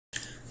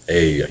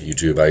Hey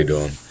YouTube, how you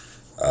doing?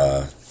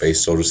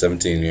 Base Soldier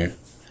 17 here.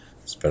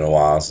 It's been a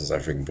while since I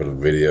freaking put a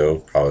video,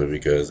 probably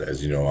because,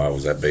 as you know, I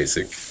was at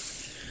basic.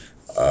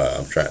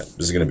 I'm trying.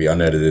 This is gonna be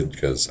unedited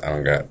because I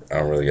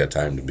don't really got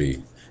time to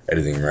be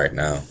editing right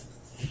now.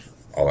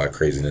 All that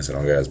craziness, I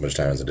don't got as much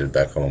time as I did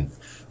back home.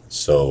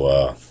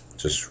 So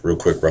just real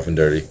quick, rough and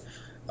dirty.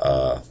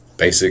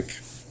 Basic,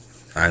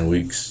 9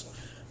 weeks,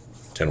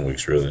 10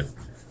 weeks really.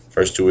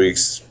 First 2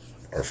 weeks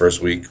or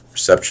first week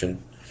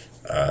reception.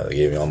 They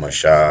gave me all my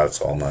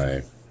shots,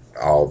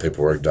 all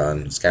paperwork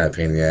done. It's kind of a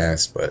pain in the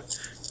ass, but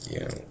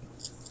you know, it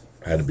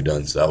had to be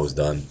done, so that was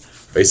done.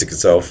 Basic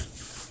itself,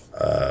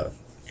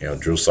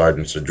 drill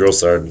sergeants are drill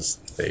sergeants.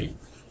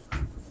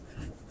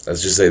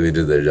 Let's just say they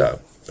did their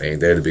job. They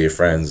ain't there to be your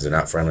friends. They're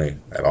not friendly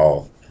at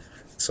all.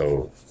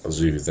 So those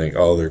of you who think,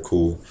 oh, they're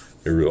cool,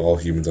 they're all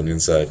humans on the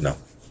inside. No,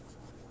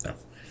 no,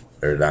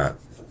 they're not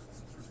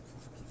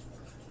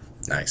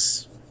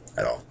nice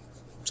at all.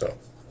 So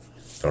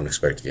don't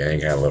expect to get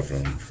any kind of love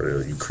from them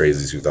for you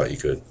crazies who thought you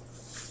could.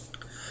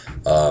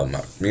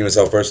 Me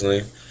myself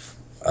personally,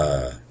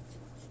 not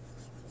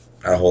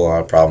a whole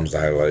lot of problems to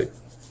highlight.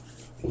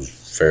 It was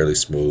fairly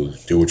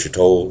smooth. Do what you're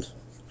told.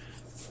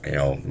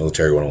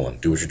 Military 101.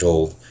 Do what you're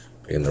told.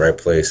 Be in the right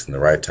place, in the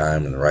right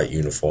time, in the right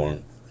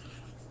uniform.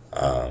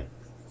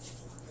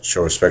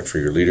 Show respect for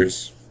your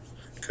leaders,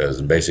 because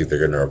in basic they're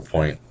going to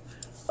appoint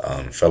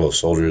fellow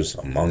soldiers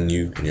among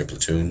you in your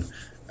platoon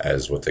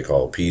as what they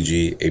call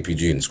PG,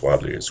 APG, and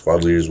squad leaders.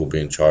 Squad leaders will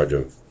be in charge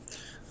of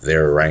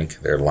their rank,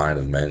 their line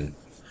of men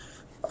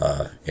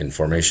in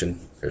formation.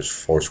 There's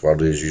 4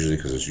 squad leaders usually,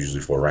 because there's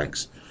usually 4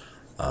 ranks.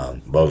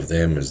 Above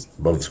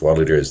the squad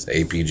leader is the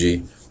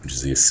APG, which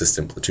is the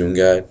assistant platoon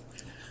guide,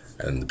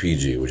 and the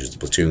PG, which is the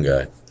platoon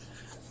guide.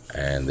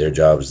 And their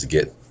job is to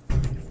get,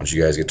 once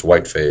you guys get to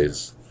white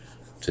phase,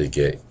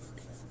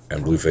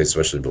 and blue phase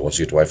especially, but once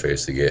you get to white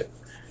phase, to get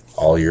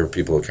all your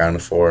people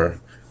accounted for,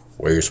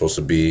 where you're supposed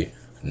to be,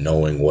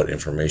 knowing what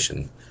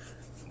information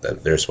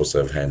that they're supposed to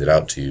have handed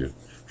out to you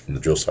from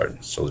the drill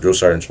sergeants. So the drill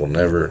sergeants will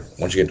never,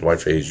 once you get to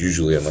white phase,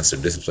 usually unless they're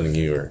disciplining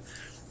you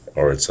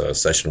or it's a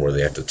session where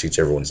they have to teach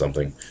everyone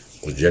something,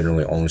 will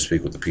generally only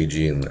speak with the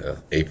PG and the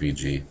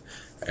APG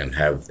and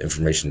have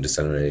information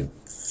disseminated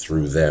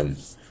through them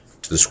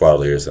to the squad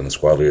leaders, and the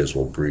squad leaders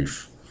will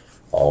brief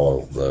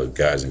all the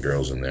guys and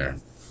girls in their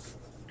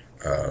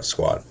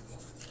squad.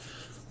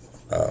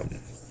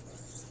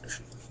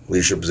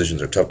 Leadership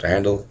positions are tough to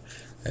handle,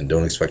 and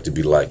don't expect to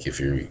be like if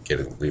you get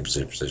a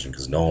leadership position,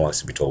 because no one likes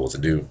to be told what to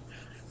do.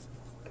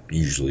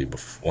 Usually,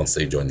 once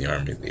they join the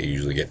army, they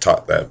usually get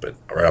taught that, but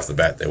right off the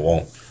bat, they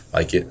won't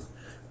like it.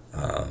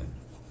 So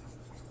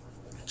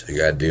you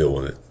gotta deal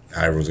with it.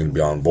 Not everyone's gonna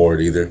be on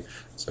board either,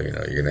 so you're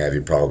gonna have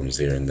your problems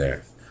here and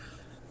there.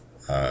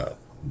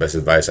 Best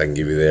advice I can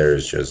give you there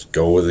is just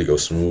go with it, go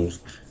smooth,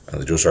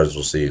 and the drill sergeants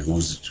will see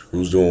who's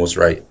doing what's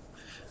right.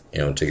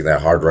 Taking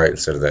that hard right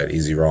instead of that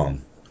easy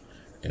wrong.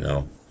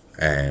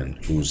 And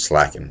who's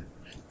slacking,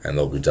 and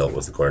they'll be dealt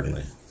with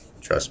accordingly.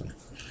 Trust me.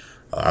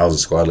 I was a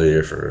squad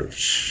leader for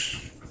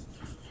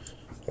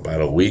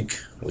about a week,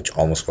 which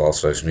almost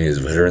qualifies me as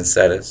veteran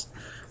status,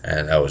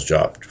 and I was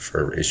dropped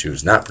for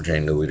issues not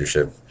pertaining to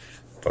leadership,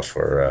 but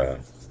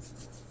for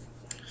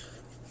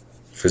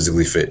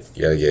physically fit.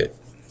 You gotta get,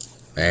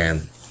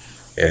 man.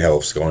 It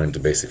helps going into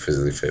basic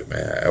physically fit,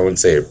 man. I wouldn't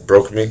say it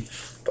broke me,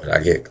 but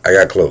I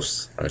got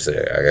close. Let me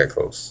say I got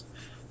close.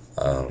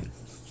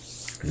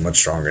 I'm much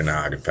stronger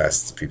now. I can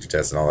pass the PT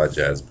test and all that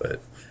jazz,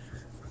 but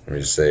let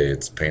me just say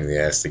it's a pain in the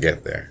ass to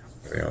get there.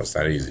 It's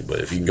not easy, but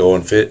if you can go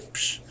and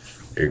fit,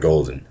 you're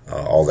golden.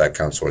 All that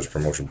counts towards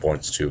promotion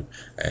points too,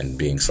 and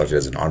being selected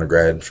as an honor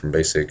grad from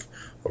basic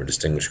or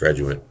distinguished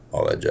graduate,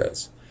 all that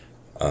jazz.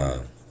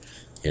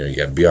 You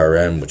got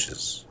BRM, which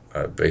is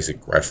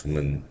basic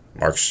rifleman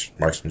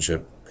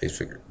marksmanship,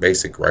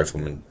 basic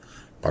rifleman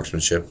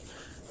marksmanship,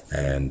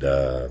 and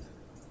a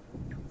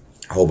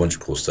whole bunch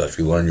of cool stuff.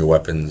 You learn your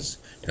weapons,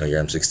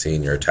 your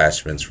M16, your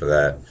attachments for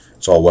that.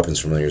 It's all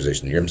weapons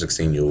familiarization. Your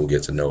M16 you'll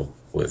get to know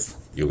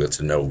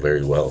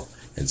very well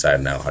inside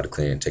and out, how to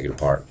clean it, take it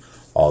apart,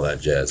 all that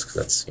jazz, because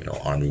that's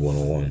Army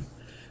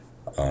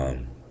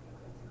 101.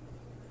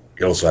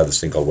 You also have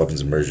this thing called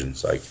weapons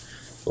immersions, like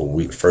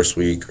the first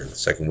week or the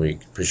second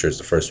week, pretty sure it's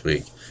the first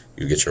week,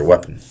 you get your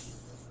weapon,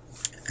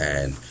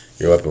 and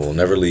your weapon will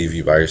never leave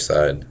you by your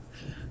side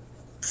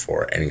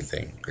for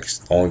anything.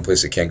 The only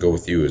place it can't go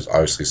with you is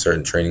obviously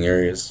certain training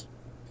areas,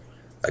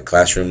 like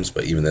classrooms,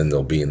 but even then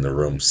they'll be in the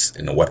rooms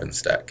in a weapon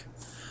stack.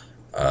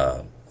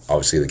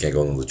 Obviously they can't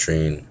go in the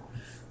latrine.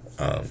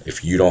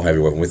 If you don't have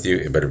your weapon with you,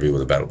 it better be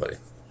with a battle buddy.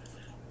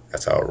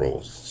 That's how it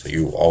rolls. So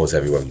you always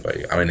have your weapon by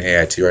you. I'm in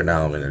AIT right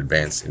now. I'm in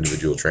advanced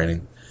individual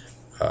training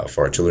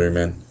for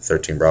artillerymen,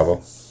 13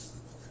 Bravo.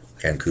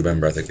 And crew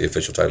member, I think the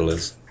official title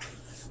is.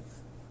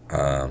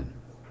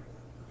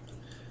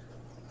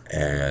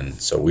 And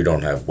so we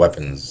don't have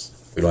weapons.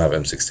 We don't have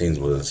M16s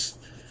with us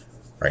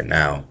right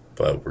now,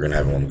 but we're going to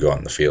have them when we go out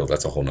in the field.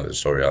 That's a whole nother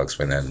story. I'll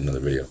explain that in another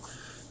video.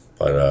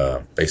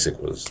 But basic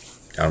was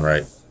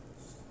downright,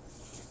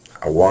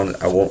 I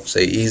won't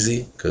say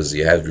easy, because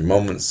you have your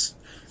moments.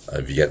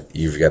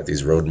 You've got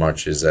these road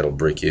marches that'll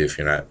break you if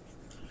you're not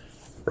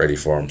ready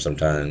for them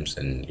sometimes,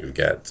 and you've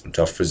got some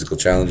tough physical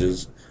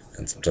challenges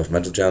and some tough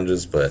mental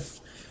challenges. But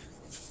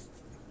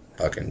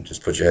fucking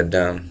just put your head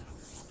down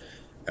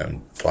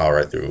and plow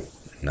right through it.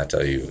 And I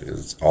tell you,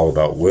 it's all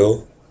about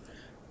will.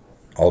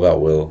 All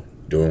about will,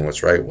 doing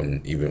what's right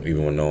when even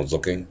when no one's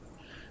looking,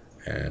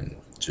 and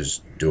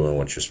just doing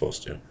what you're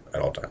supposed to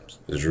at all times.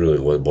 It's really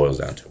what it boils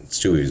down to. It's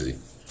too easy.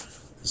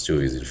 It's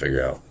too easy to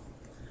figure out.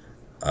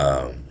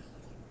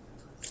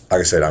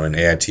 Like I said, I'm in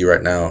AIT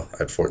right now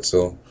at Fort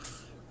Sill,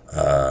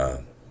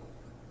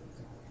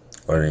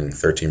 learning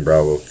 13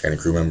 Bravo County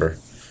crew member.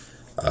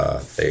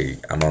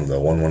 I'm on the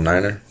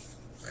 119er,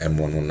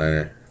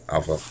 M119er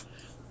Alpha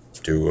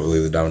 2, I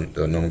believe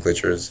the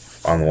nomenclature is,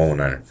 on the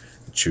 119er.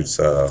 It shoots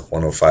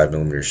 105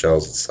 millimeter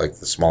shells. It's like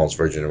the smallest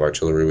version of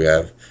artillery we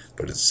have,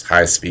 but it's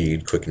high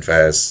speed, quick and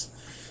fast.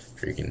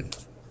 Freaking,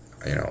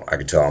 I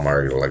can tell I'm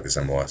already gonna like this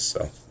MOS,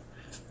 so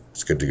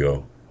it's good to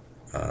go.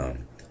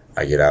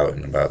 I get out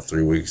in about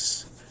 3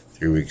 weeks,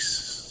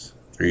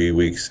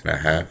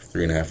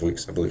 3.5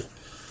 weeks, I believe.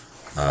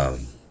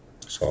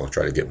 So I'll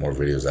try to get more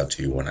videos out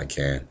to you when I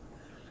can.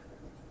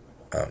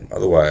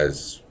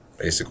 Otherwise,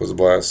 basic was a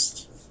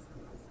blast.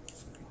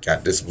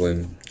 Got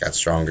disciplined, got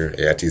stronger.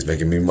 AIT is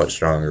making me much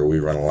stronger. We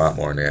run a lot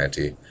more in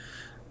AIT.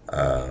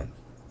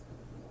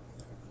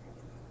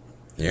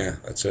 Yeah,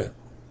 that's it.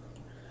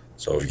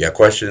 So if you got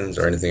questions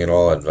or anything at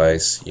all,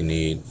 advice you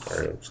need,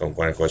 or some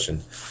kind of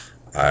question,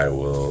 I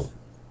will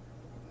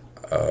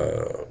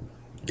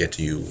get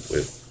to you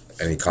with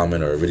any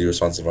comment or video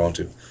response if I want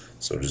to.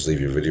 So just leave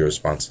your video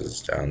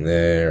responses down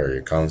there, or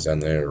your comments down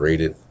there.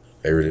 Rate it,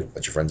 favorite it,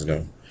 let your friends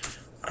know.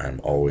 I'm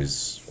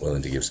always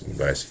willing to give some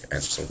advice,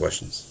 answer some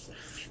questions,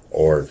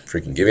 or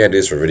freaking give me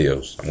ideas for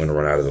videos. I'm going to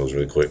run out of those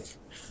really quick.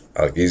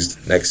 Like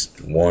these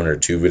next 1 or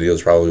 2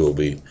 videos probably will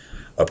be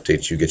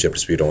updates you, get you up to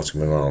speed on what's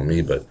going on with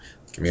me, but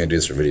give me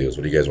ideas for videos.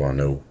 What do you guys want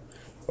to know?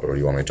 Or what do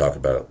you want me to talk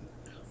about?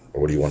 Or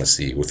what do you want to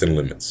see within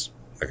limits?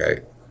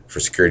 For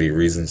security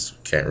reasons,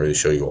 can't really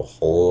show you a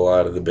whole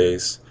lot of the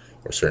base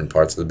or certain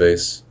parts of the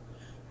base.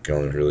 I can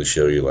only really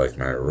show you like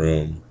my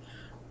room,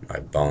 my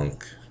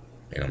bunk,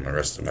 my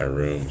rest of my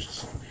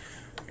rooms,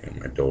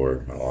 my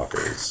door, my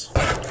lockers,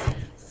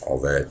 all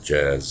that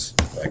jazz.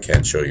 I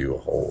can't show you a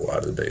whole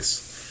lot of the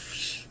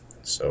base.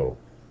 So,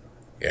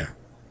 yeah.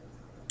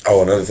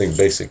 Oh, another thing,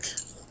 basic.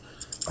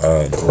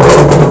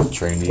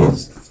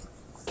 Trainees.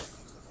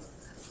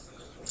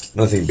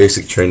 Another thing,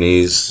 basic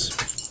trainees.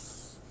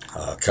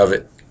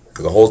 Covet.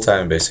 Because the whole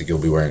time, basic, you'll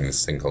be wearing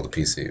this thing called a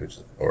PC,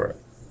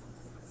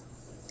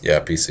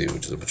 PC,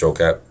 which is a patrol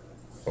cap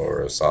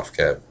or a soft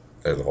cap.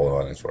 There's a whole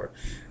audience for it.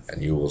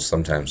 And you will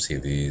sometimes see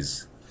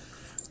these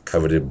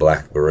coveted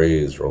black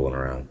berets rolling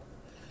around.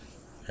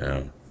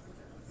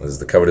 This is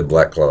the coveted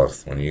black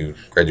cloth. When you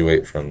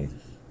graduate from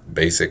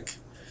basic,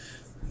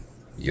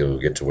 you'll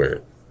get to wear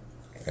it.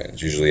 And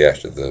it's usually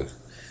after the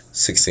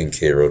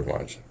 16K road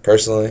march.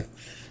 Personally,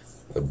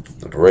 the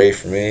beret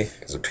for me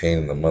is a pain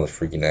in the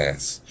motherfucking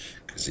ass.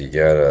 Because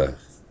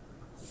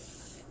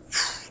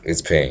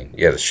it's pain.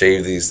 You gotta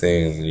shave these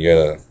things, and you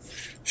gotta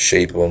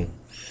shape them.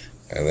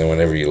 And then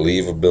whenever you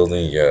leave a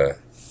building, you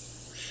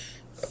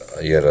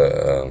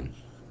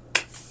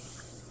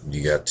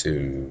got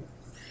to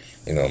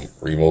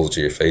remold it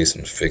to your face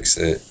and fix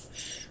it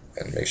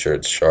and make sure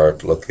it's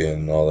sharp looking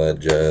and all that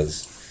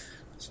jazz.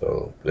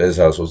 So this is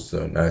how it's supposed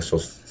to. Not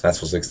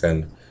supposed to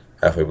extend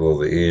halfway below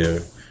the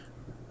ear.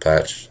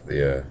 Patch,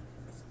 the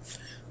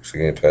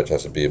fingernail patch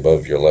has to be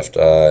above your left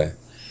eye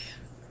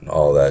and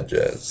all that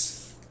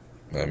jazz.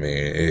 I mean,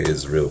 it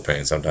is real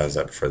pain. Sometimes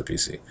I prefer the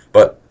PC,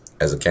 but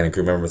as a County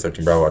crew member,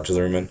 13 Bravo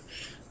artilleryman,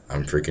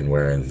 I'm freaking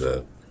wearing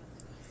the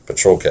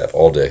patrol cap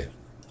all day,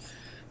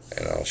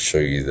 and I'll show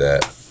you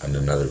that in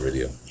another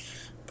video.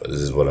 But this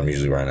is what I'm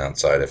usually wearing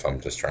outside if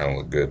I'm just trying to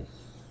look good.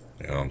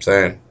 You know what I'm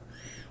saying?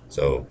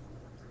 So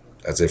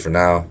that's it for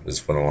now.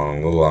 This went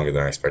along a little longer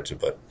than I expected,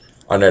 but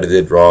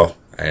unedited, raw.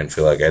 I didn't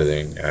feel like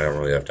editing. I don't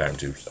really have time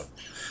to. So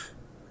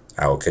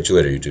I will catch you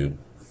later, YouTube.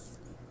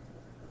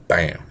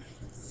 Bam.